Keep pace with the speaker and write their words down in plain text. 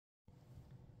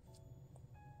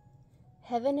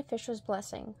Heaven Official's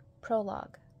Blessing,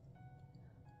 Prologue.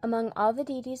 Among all the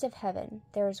deities of heaven,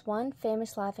 there is one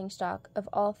famous laughingstock of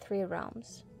all three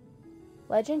realms.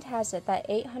 Legend has it that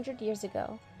 800 years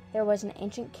ago, there was an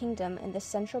ancient kingdom in the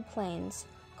central plains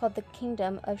called the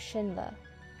Kingdom of Xie Lian.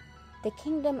 The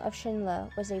Kingdom of Xie Lian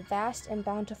was a vast and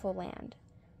bountiful land.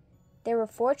 There were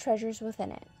 4 treasures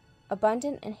within it,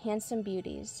 abundant and handsome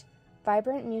beauties,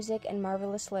 vibrant music and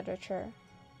marvelous literature,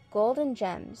 gold and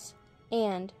gems,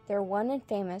 and their one and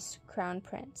famous crown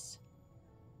prince.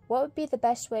 What would be the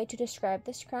best way to describe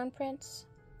this crown prince?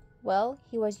 Well,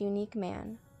 he was a unique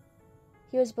man.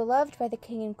 He was beloved by the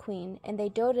king and queen, and they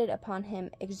doted upon him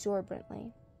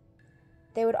exorbitantly.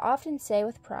 They would often say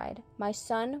with pride, "My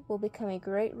son will become a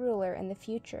great ruler in the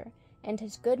future, and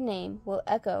his good name will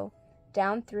echo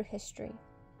down through history."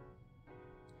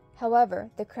 However,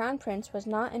 the crown prince was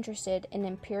not interested in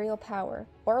imperial power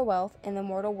or wealth in the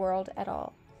mortal world at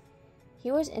all.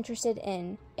 He was interested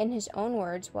in his own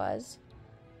words, was,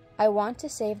 "I want to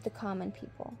save the common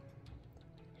people."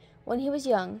 When he was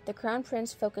young, the crown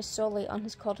prince focused solely on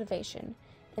his cultivation,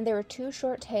 and there were 2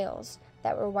 short tales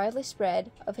that were widely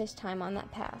spread of his time on that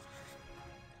path.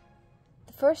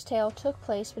 The first tale took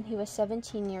place when he was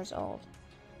 17 years old.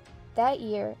 That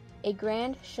year, a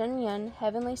grand Xie Lian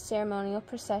heavenly ceremonial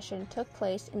procession took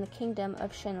place in the kingdom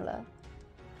of Xie Lian.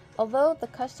 Although the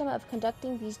custom of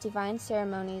conducting these divine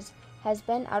ceremonies has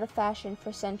been out of fashion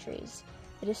for centuries,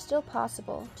 it is still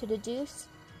possible to deduce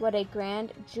what a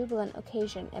grand, jubilant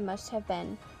occasion it must have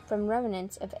been from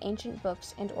remnants of ancient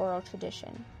books and oral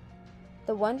tradition.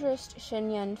 The wondrous Xie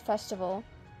Lian festival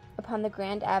upon the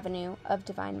grand avenue of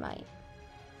divine might.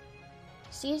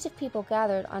 Seas of people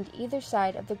gathered on either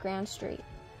side of the grand street,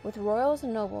 with royals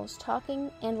and nobles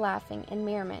talking and laughing in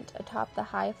merriment atop the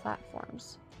high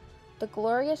platforms. The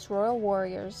glorious royal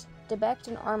warriors, decked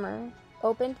in armor,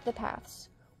 opened the paths,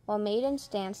 while maidens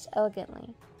danced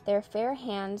elegantly, their fair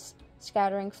hands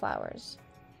scattering flowers.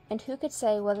 And who could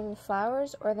say whether the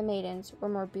flowers or the maidens were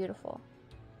more beautiful?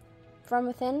 From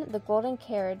within the golden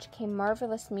carriage came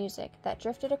marvelous music that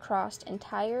drifted across the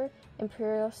entire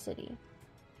imperial city.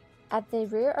 At the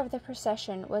rear of the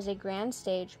procession was a grand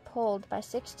stage pulled by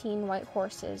 16 white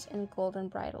horses and golden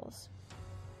bridles.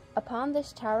 Upon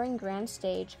this towering grand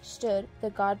stage stood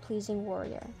the God-pleasing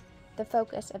warrior, the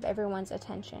focus of everyone's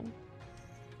attention.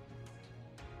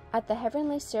 At the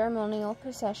heavenly ceremonial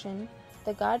procession,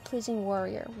 the God-pleasing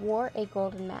warrior wore a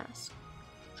golden mask.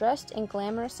 Dressed in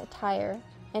glamorous attire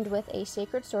and with a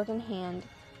sacred sword in hand,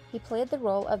 he played the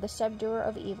role of the subduer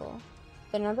of evil,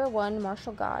 the #1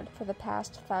 martial god for the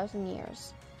past 1,000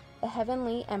 years, the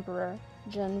heavenly emperor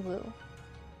Jun Wu.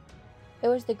 It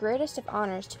was the greatest of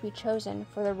honors to be chosen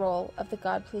for the role of the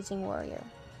God-pleasing warrior,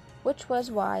 which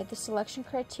was why the selection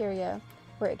criteria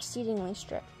were exceedingly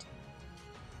strict.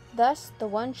 Thus, the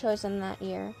one chosen that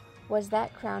year was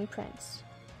that crown prince.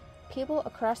 People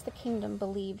across the kingdom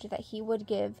believed that he would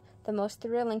give the most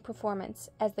thrilling performance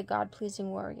as the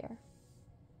God-pleasing warrior.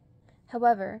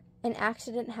 However, an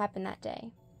accident happened that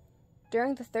day.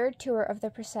 During the 3rd tour of the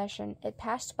procession, it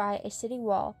passed by a city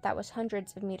wall that was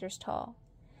hundreds of meters tall.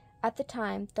 At the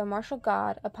time, the martial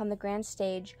god upon the grand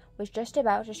stage was just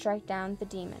about to strike down the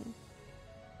demon.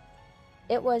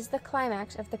 It was the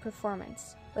climax of the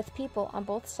performance, with people on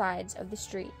both sides of the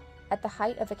street at the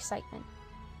height of excitement.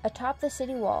 Atop the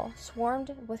city wall swarmed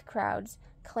with crowds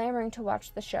clamoring to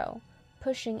watch the show,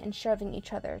 pushing and shoving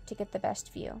each other to get the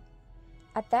best view.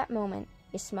 At that moment,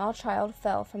 a small child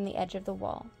fell from the edge of the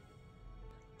wall.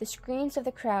 The screams of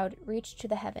the crowd reached to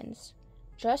the heavens.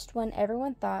 Just when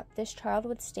everyone thought this child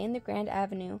would stain the grand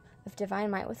avenue of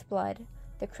divine might with blood,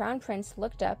 the crown prince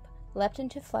looked up, leapt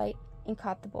into flight, and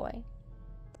caught the boy.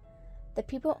 The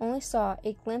people only saw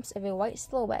a glimpse of a white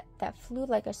silhouette that flew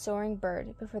like a soaring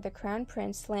bird before the crown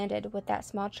prince landed with that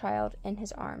small child in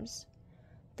his arms.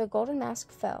 The golden mask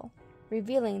fell,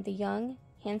 revealing the young,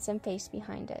 handsome face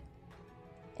behind it.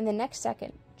 In the next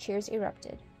second, cheers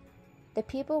erupted. The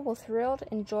people were thrilled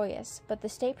and joyous, but the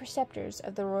state preceptors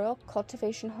of the Royal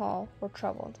Cultivation Hall were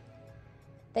troubled.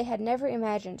 They had never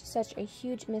imagined such a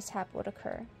huge mishap would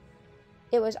occur.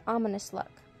 It was ominous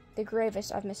luck, the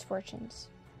gravest of misfortunes.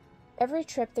 Every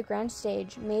trip the grand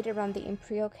stage made around the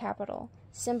imperial capital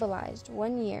symbolized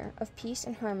 1 year of peace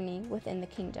and harmony within the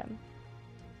kingdom.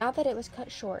 Now that it was cut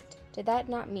short, did that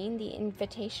not mean the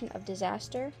invitation of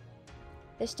disaster?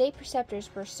 The state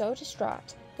preceptors were so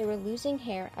distraught they were losing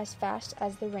hair as fast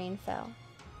as the rain fell.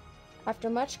 After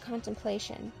much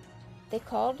contemplation, they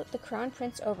called the crown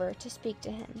prince over to speak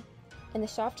to him. In the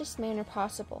softest manner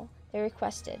possible, they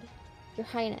requested, "Your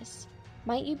Highness,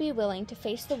 might you be willing to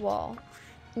face the wall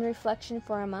in reflection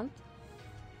for a month?"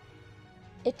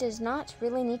 It does not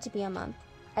really need to be a month,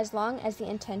 as long as the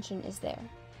intention is there.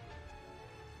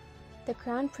 The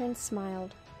Crown Prince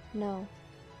smiled. No.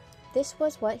 This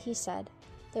was what he said.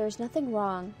 There is nothing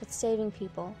wrong with saving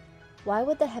people. Why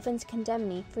would the heavens condemn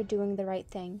me for doing the right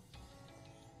thing?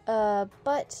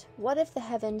 But what if the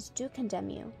heavens do condemn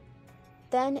you?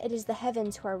 Then it is the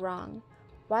heavens who are wrong.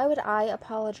 Why would I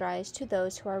apologize to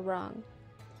those who are wrong?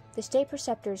 The state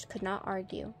preceptors could not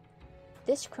argue.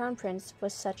 This Crown Prince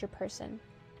was such a person.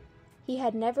 He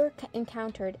had never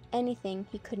encountered anything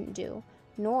he couldn't do,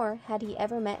 nor had he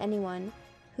ever met anyone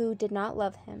who did not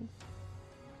love him.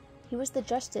 He was the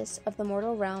justice of the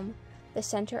mortal realm, the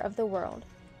center of the world.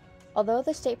 Although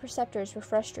the state preceptors were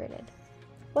frustrated.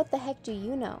 What the heck do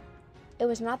you know? It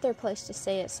was not their place to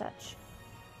say as such.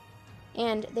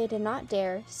 And they did not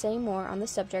dare say more on the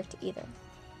subject either.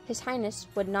 His Highness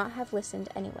would not have listened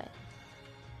anyway.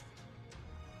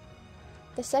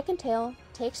 The second tale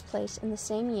takes place in the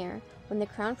same year when the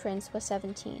Crown Prince was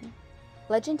 17.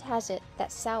 Legend has it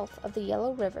that south of the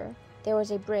Yellow River there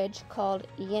was a bridge called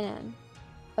Xie Lian.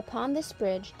 Upon this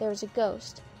bridge there was a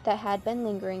ghost that had been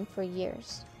lingering for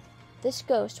years. This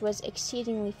ghost was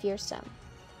exceedingly fearsome.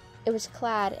 It was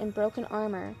clad in broken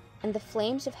armor, and the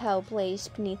flames of hell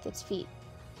blazed beneath its feet.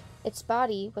 Its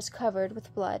body was covered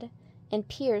with blood, and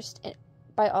pierced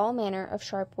by all manner of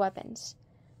sharp weapons.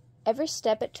 Every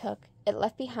step it took, it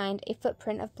left behind a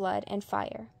footprint of blood and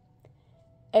fire.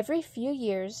 Every few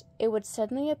years, it would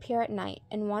suddenly appear at night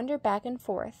and wander back and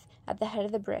forth at the head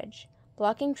of the bridge,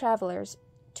 blocking travelers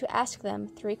to ask them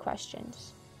 3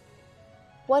 questions.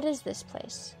 What is this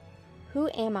place? Who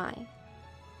am I?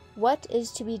 What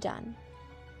is to be done?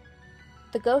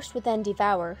 The ghost would then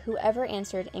devour whoever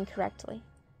answered incorrectly.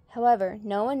 However,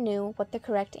 no one knew what the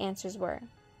correct answers were.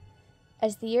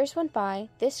 As the years went by,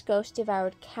 this ghost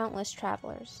devoured countless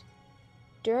travelers.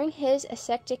 During his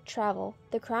ascetic travel,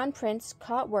 the Crown Prince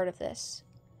caught word of this.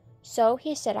 So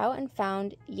he set out and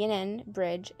found Xie Lian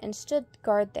Bridge and stood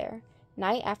guard there,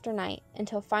 night after night,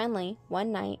 until finally,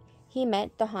 one night, he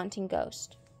met the haunting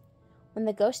ghost. When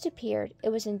the ghost appeared, it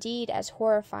was indeed as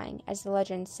horrifying as the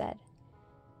legend said.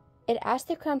 It asked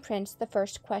the Crown Prince the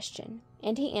first question,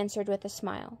 and he answered with a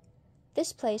smile.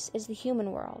 This place is the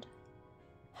human world.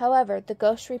 However, the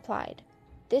ghost replied,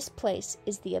 This place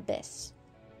is the abyss.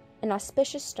 An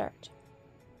auspicious start.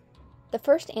 The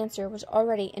first answer was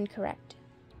already incorrect.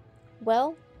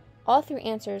 Well, all 3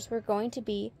 answers were going to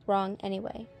be wrong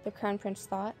anyway, the Crown Prince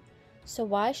thought, so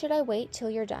why should I wait till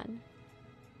you're done?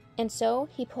 And so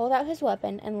he pulled out his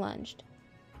weapon and lunged.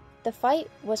 The fight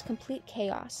was complete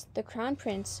chaos. The Crown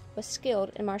Prince was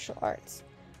skilled in martial arts,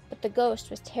 but the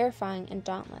ghost was terrifying and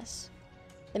dauntless.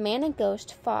 The man and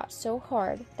ghost fought so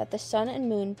hard that the sun and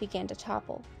moon began to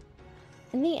topple.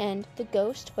 In the end, the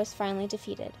ghost was finally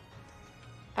defeated.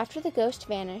 After the ghost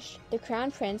vanished, the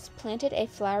Crown Prince planted a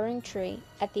flowering tree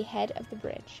at the head of the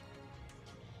bridge.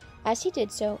 As he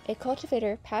did so, a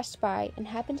cultivator passed by and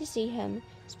happened to see him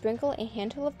sprinkle a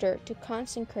handful of dirt to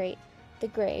consecrate the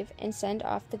grave and send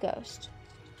off the ghost.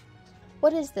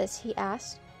 What is this? He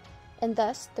asked, and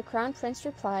thus the Crown Prince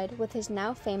replied with his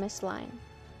now famous line,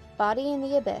 Body in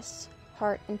the abyss,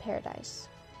 heart in paradise.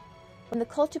 When the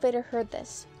cultivator heard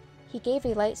this, he gave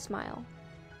a light smile.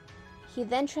 He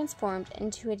then transformed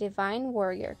into a divine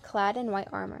warrior clad in white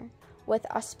armor, with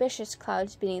auspicious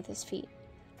clouds beneath his feet.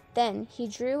 Then he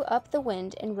drew up the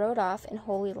wind and rode off in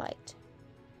holy light.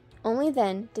 Only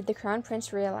then did the Crown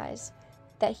Prince realize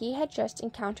that he had just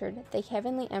encountered the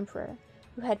heavenly emperor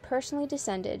who had personally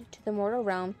descended to the mortal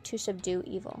realm to subdue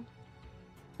evil.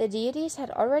 The deities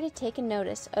had already taken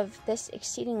notice of this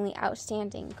exceedingly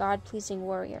outstanding, God-pleasing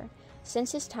warrior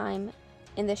since his time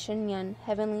in the Xie Lian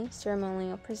heavenly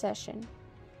ceremonial procession.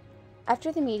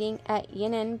 After the meeting at Xie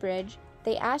Lian Bridge,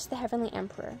 they asked the heavenly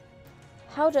emperor,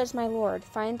 How does my lord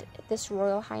find this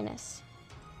royal highness?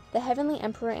 The heavenly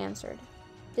emperor answered,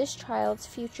 This child's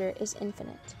future is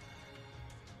infinite.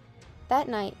 That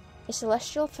night, a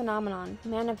celestial phenomenon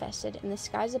manifested in the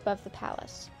skies above the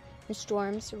palace, and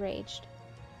storms raged.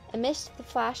 Amidst the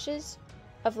flashes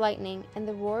of lightning and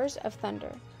the roars of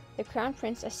thunder, the Crown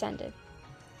Prince ascended.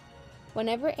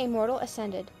 Whenever a mortal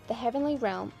ascended, the heavenly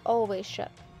realm always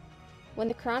shook. When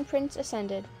the Crown Prince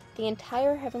ascended, the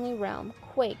entire heavenly realm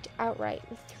quaked outright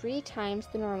with 3 times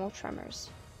the normal tremors.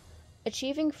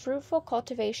 Achieving fruitful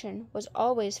cultivation was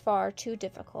always far too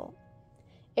difficult.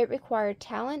 It required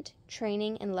talent,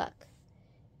 training, and luck.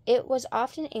 It was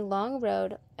often a long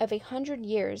road of 100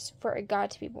 years for a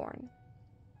god to be born.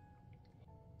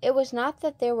 It was not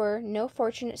that there were no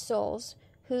fortunate souls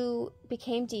who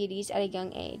became deities at a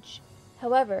young age.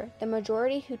 However, the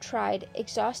majority who tried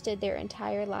exhausted their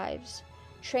entire lives.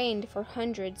 trained for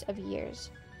hundreds of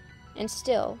years, and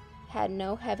still had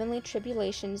no heavenly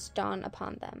tribulations dawn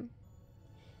upon them.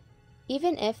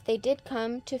 Even if they did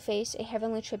come to face a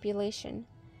heavenly tribulation,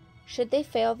 should they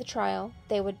fail the trial,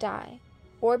 they would die,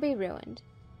 or be ruined.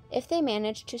 If they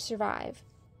managed to survive,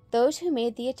 those who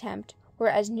made the attempt were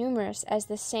as numerous as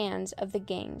the sands of the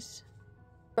Ganges.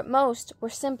 But most were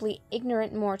simply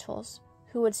ignorant mortals,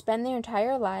 who would spend their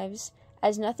entire lives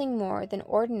as nothing more than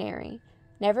ordinary,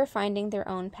 never finding their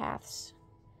own paths.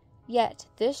 Yet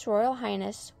this royal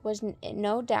highness was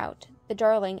no doubt the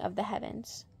darling of the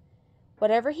heavens.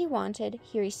 Whatever he wanted,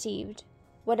 he received.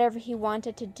 Whatever he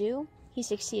wanted to do, he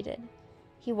succeeded.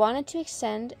 He wanted to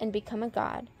ascend and become a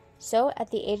god, so at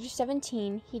the age of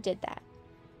 17 he did that.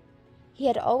 He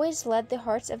had always led the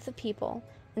hearts of the people,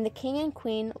 and the king and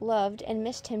queen loved and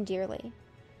missed him dearly.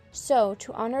 So,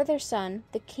 to honor their son,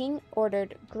 the king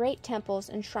ordered great temples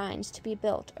and shrines to be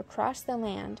built across the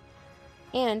land,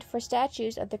 and for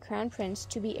statues of the crown prince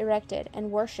to be erected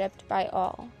and worshipped by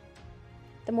all.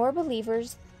 The more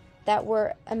believers that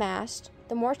were amassed,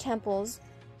 the more temples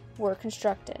were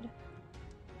constructed.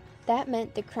 That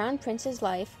meant the crown prince's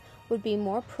life would be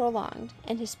more prolonged,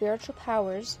 and his spiritual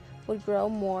powers would grow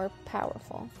more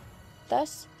powerful.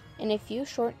 Thus, in a few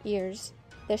short years,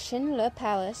 the Xie Lian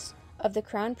palace of the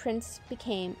crown prince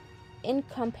became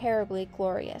incomparably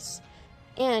glorious,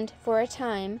 and for a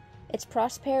time its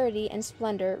prosperity and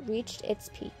splendor reached its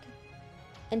peak,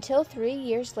 until 3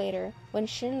 years later, when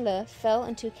Xie Lian fell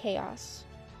into chaos.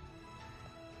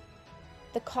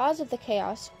 The cause of the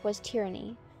chaos was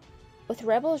tyranny, with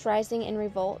rebels rising in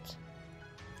revolt.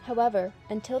 However,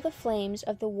 until the flames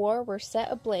of the war were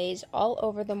set ablaze all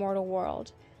over the mortal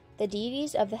world, the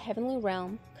deities of the heavenly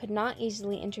realm could not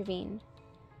easily intervene.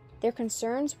 Their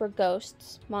concerns were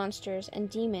ghosts, monsters, and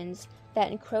demons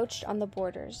that encroached on the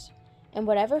borders, and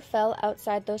whatever fell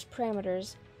outside those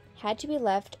parameters had to be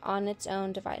left on its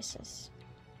own devices.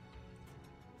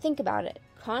 Think about it.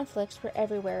 Conflicts were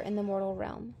everywhere in the mortal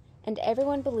realm, and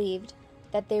everyone believed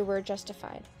that they were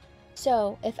justified.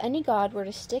 So, if any god were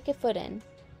to stick a foot in,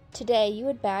 today you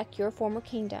would back your former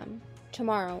kingdom,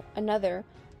 tomorrow another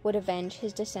would avenge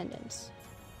his descendants.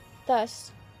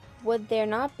 Thus, would there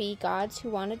not be gods who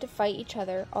wanted to fight each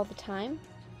other all the time?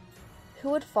 Who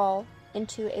would fall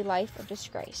into a life of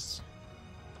disgrace?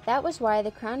 That was why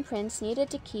the crown prince needed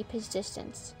to keep his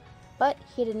distance, but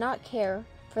he did not care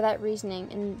for that reasoning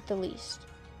in the least.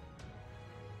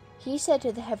 He said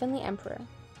to the heavenly emperor,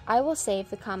 "I will save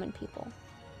the common people."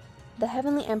 The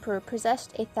heavenly emperor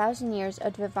possessed 1,000 years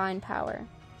of divine power,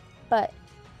 but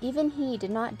even he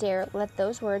did not dare let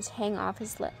those words hang off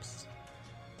his lips.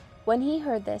 When he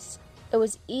heard this, it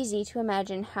was easy to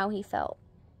imagine how he felt,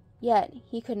 yet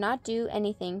he could not do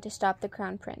anything to stop the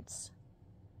crown prince.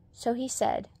 So he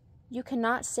said, "You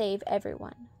cannot save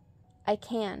everyone." "I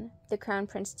can," the crown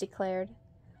prince declared.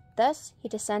 Thus he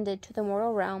descended to the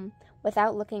mortal realm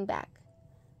without looking back.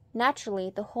 Naturally,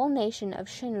 the whole nation of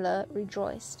Xie Lian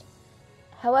rejoiced.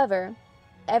 However,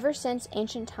 ever since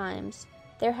ancient times,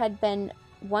 there had been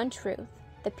one truth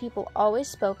the people always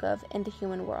spoke of in the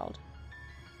human world.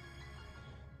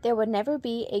 There would never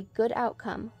be a good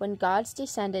outcome when gods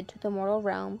descended to the mortal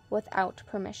realm without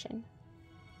permission.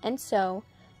 And so,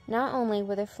 not only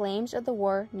were the flames of the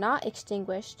war not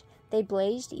extinguished, they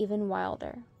blazed even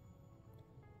wilder.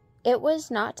 It was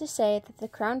not to say that the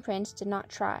crown prince did not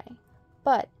try,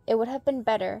 but it would have been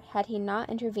better had he not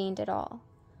intervened at all.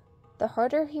 The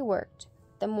harder he worked,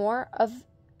 the more of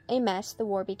a mess the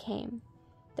war became.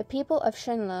 The people of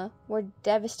Xie Lian were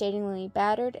devastatingly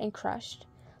battered and crushed,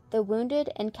 the wounded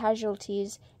and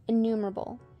casualties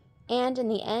innumerable, and in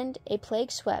the end a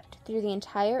plague swept through the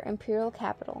entire imperial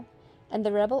capital, and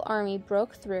the rebel army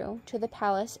broke through to the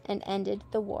palace and ended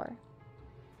the war.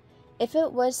 If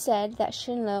it was said that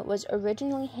Xie Lian was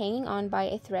originally hanging on by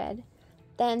a thread,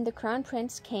 then the crown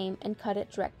prince came and cut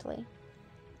it directly.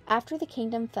 After the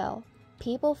kingdom fell,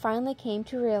 people finally came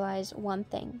to realize one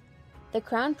thing. The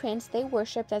crown prince they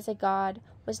worshipped as a god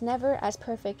was never as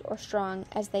perfect or strong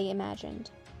as they imagined.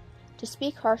 To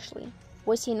speak harshly,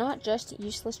 was he not just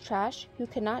useless trash who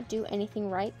could not do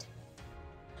anything right?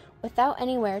 Without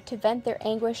anywhere to vent their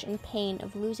anguish and pain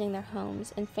of losing their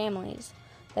homes and families,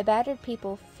 the battered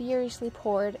people furiously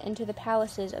poured into the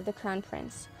palaces of the crown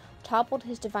prince, toppled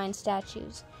his divine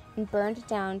statues, and burned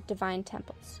down divine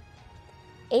temples.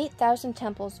 8,000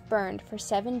 temples burned for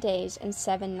 7 days and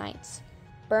 7 nights,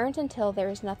 burned until there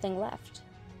was nothing left.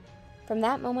 From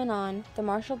that moment on, the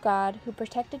martial god who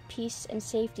protected peace and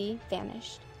safety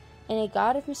vanished, and a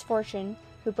god of misfortune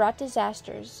who brought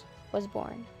disasters was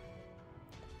born.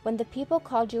 When the people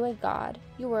called you a god,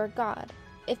 you were a god.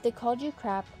 If they called you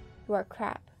crap, You are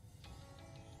crap.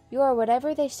 You are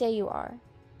whatever they say you are.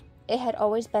 It had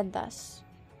always been thus.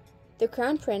 The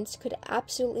Crown Prince could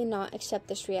absolutely not accept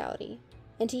this reality,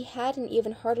 and he had an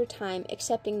even harder time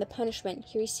accepting the punishment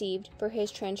he received for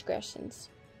his transgressions: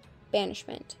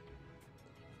 banishment.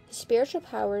 His spiritual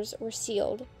powers were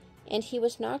sealed, and he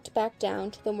was knocked back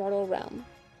down to the mortal realm.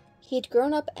 He had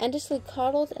grown up endlessly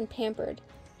coddled and pampered.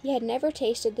 He had never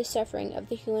tasted the suffering of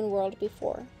the human world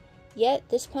before. Yet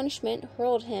this punishment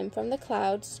hurled him from the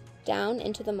clouds down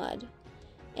into the mud.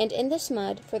 And in this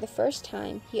mud, for the first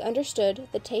time, he understood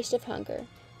the taste of hunger,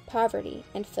 poverty,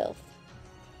 and filth.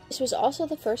 This was also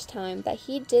the first time that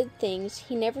he did things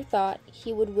he never thought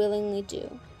he would willingly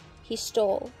do. He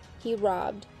stole, he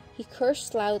robbed, he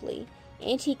cursed loudly,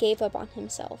 and he gave up on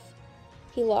himself.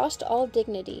 He lost all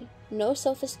dignity, no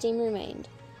self-esteem remained,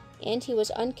 and he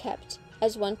was unkept,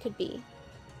 as one could be.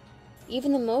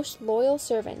 Even the most loyal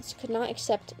servants could not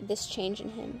accept this change in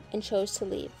him, and chose to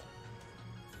leave.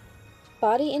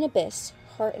 Body in abyss,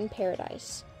 heart in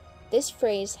paradise. This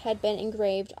phrase had been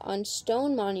engraved on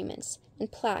stone monuments and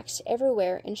plaques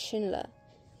everywhere in Xie.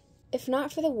 If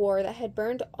not for the war that had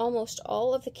burned almost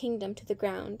all of the kingdom to the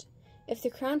ground, if the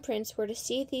Crown Prince were to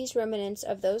see these remnants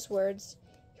of those words,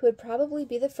 he would probably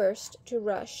be the first to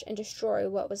rush and destroy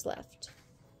what was left.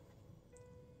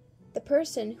 The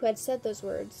person who had said those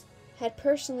words had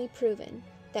personally proven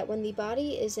that when the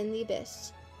body is in the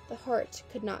abyss, the heart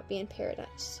could not be in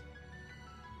paradise.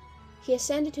 He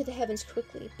ascended to the heavens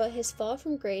quickly, but his fall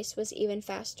from grace was even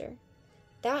faster.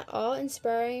 That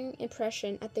awe-inspiring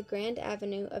impression at the grand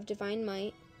avenue of divine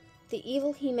might, the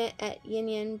evil he met at Xie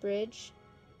Lian Bridge,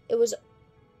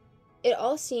 it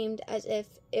all seemed as if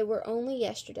it were only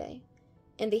yesterday,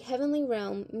 and the heavenly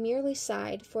realm merely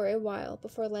sighed for a while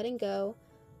before letting go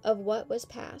of what was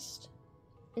past,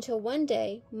 until one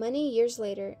day, many years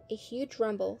later, a huge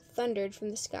rumble thundered from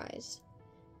the skies.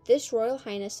 This Royal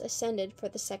Highness ascended for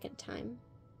the second time.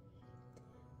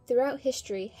 Throughout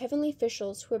history, heavenly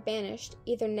officials who were banished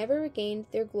either never regained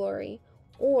their glory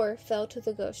or fell to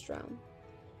the ghost realm.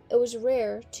 It was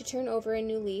rare to turn over a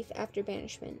new leaf after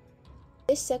banishment.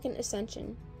 This second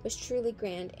ascension was truly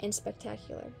grand and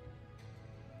spectacular.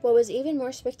 What was even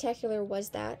more spectacular was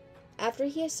that, after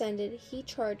he ascended, he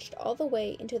charged all the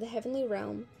way into the heavenly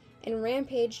realm and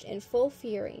rampaged in full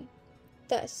fury.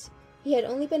 Thus, he had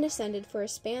only been ascended for a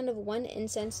span of 1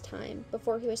 incense time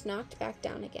before he was knocked back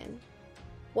down again.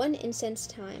 1 incense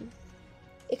time.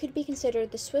 It could be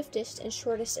considered the swiftest and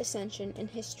shortest ascension in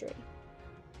history.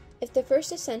 If the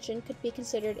first ascension could be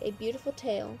considered a beautiful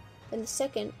tale, then the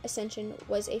second ascension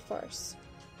was a farce.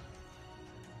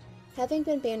 Having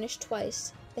been banished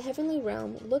twice, the heavenly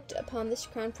realm looked upon this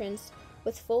Crown Prince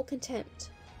with full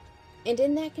contempt. And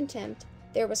in that contempt,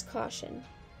 there was caution.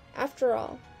 After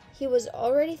all, he was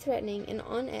already threatening and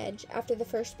on edge after the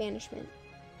first banishment.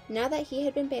 Now that he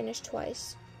had been banished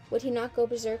twice, would he not go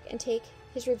berserk and take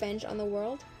his revenge on the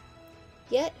world?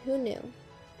 Yet, who knew?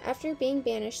 After being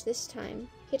banished this time,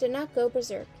 he did not go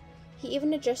berserk. He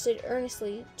even adjusted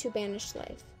earnestly to banished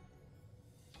life.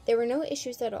 There were no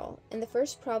issues at all, and the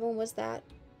first problem was that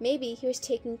maybe he was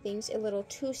taking things a little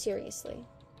too seriously.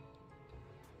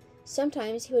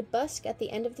 Sometimes he would busk at the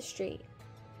end of the street,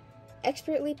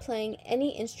 expertly playing any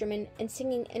instrument and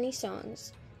singing any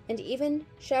songs, and even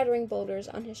shattering boulders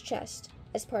on his chest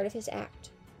as part of his act.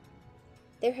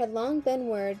 There had long been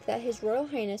word that His Royal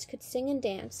Highness could sing and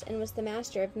dance and was the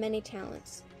master of many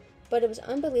talents, but it was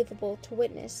unbelievable to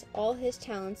witness all his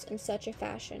talents in such a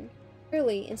fashion,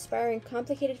 truly inspiring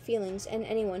complicated feelings in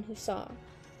anyone who saw.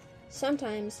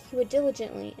 Sometimes he would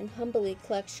diligently and humbly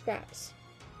collect scraps.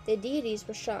 The deities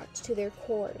were shocked to their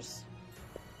cores.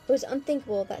 It was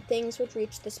unthinkable that things would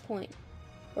reach this point,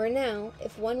 where now,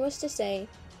 if one was to say,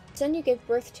 "The son you give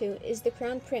birth to is the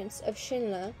Crown Prince of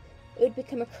Xie," it would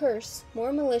become a curse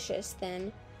more malicious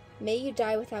than, "May you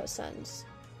die without sons."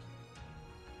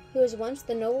 He was once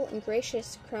the noble and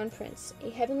gracious Crown Prince, a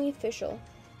heavenly official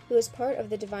who was part of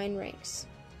the divine ranks.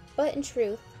 But in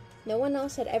truth, no one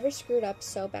else had ever screwed up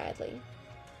so badly.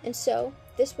 And so,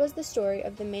 this was the story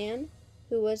of the man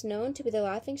who was known to be the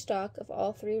laughingstock of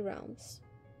all 3 realms.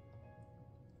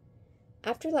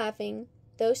 After laughing,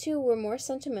 those who were more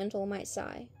sentimental might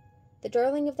sigh. The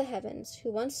darling of the heavens,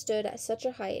 who once stood at such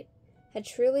a height, had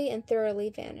truly and thoroughly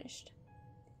vanished.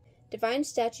 Divine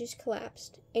statues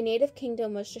collapsed, a native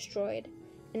kingdom was destroyed,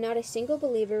 and not a single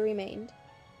believer remained.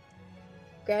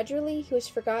 Gradually, he was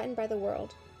forgotten by the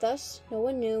world, thus no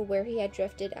one knew where he had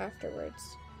drifted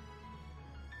afterwards.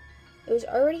 It was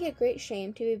already a great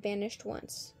shame to be banished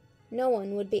once. No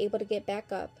one would be able to get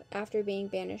back up after being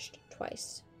banished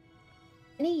twice.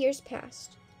 Many years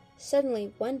passed.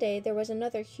 Suddenly, one day, there was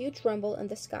another huge rumble in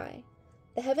the sky.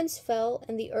 The heavens fell,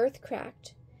 and the earth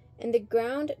cracked, and the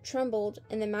ground trembled,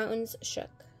 and the mountains shook.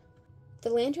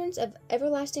 The lanterns of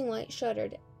everlasting light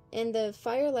shuddered, and the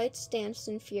firelights danced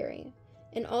in fury,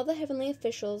 and all the heavenly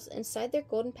officials inside their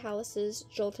golden palaces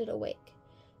jolted awake,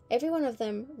 every one of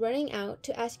them running out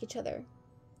to ask each other,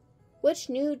 "Which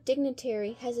new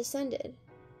dignitary has ascended?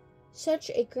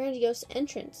 Such a grandiose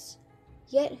entrance!"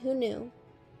 Yet who knew?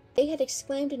 They had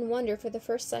exclaimed in wonder for the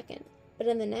first second, but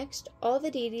in the next, all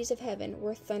the deities of heaven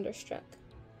were thunderstruck.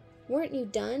 Weren't you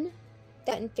done?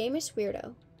 That infamous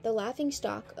weirdo, the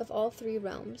laughing-stock of all three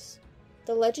realms,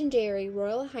 the legendary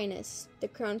Royal Highness, the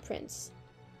Crown Prince.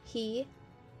 He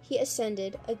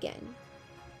ascended again.